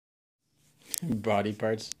Body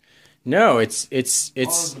parts. No, it's. Oh,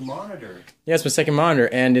 the monitor. Yeah, it's my second monitor,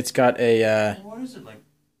 and it's got a. What is it, like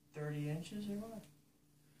 30 inches or what?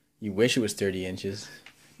 You wish it was 30 inches.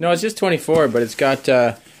 No, it's just 24, but it's got.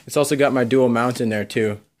 It's also got my dual mount in there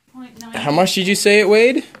too. 0.9. How much did you say it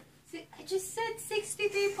weighed? I just said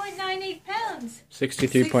 63.98 pounds.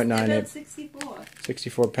 63.98. 64.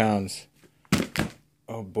 64 pounds.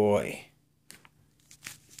 Oh boy.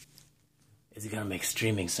 Is it gonna make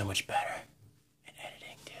streaming so much better? And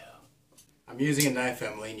editing too. I'm using a knife,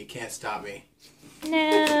 Emily, and you can't stop me.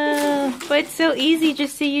 No, but it's so easy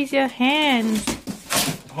just to use your hands.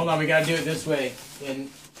 Hold on, we gotta do it this way.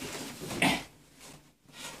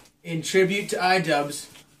 In tribute to iDubbbz,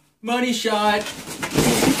 money shot!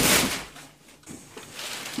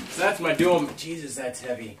 So that's my dual, Jesus, that's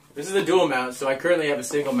heavy. This is a dual mount, so I currently have a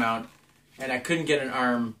single mount, and I couldn't get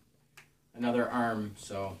another arm,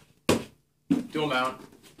 so dual mount.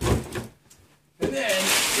 And then,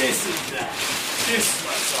 this is that. This is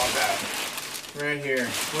what it's all about. Right here,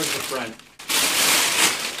 where's the front?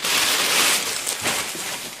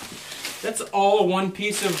 That's all one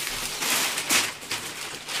piece of...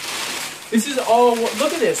 This is all...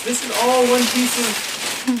 Look at this. This is all one piece of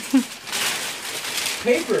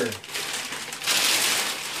paper.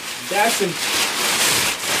 That's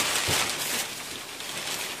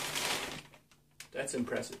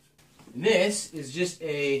impressive. And this is just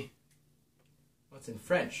a... What's in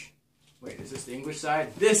French? Wait, is this the English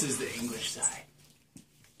side? This is the English side.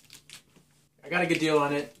 I got a good deal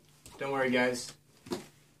on it. Don't worry, guys.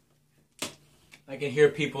 I can hear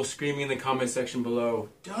people screaming in the comment section below,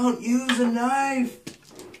 "Don't use a knife!"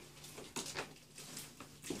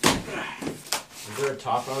 Is there a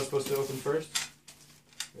top I was supposed to open first?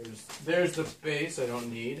 There's the base I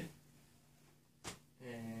don't need.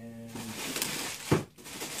 And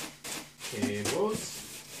cables.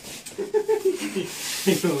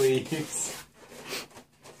 Leaves.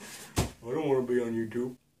 I don't want to be on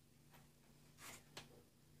YouTube.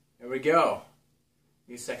 There we go.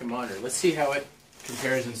 New second monitor. Let's see how it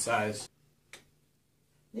compares in size.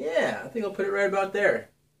 Yeah, I think I'll put it right about there.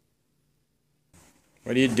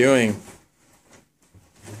 What are you doing?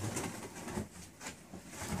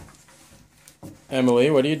 Emily,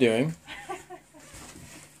 what are you doing?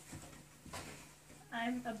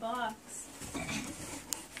 I'm a box.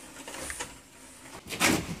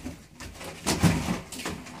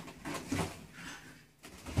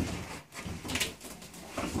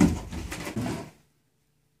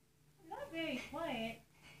 Not very quiet.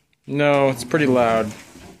 No, it's pretty loud.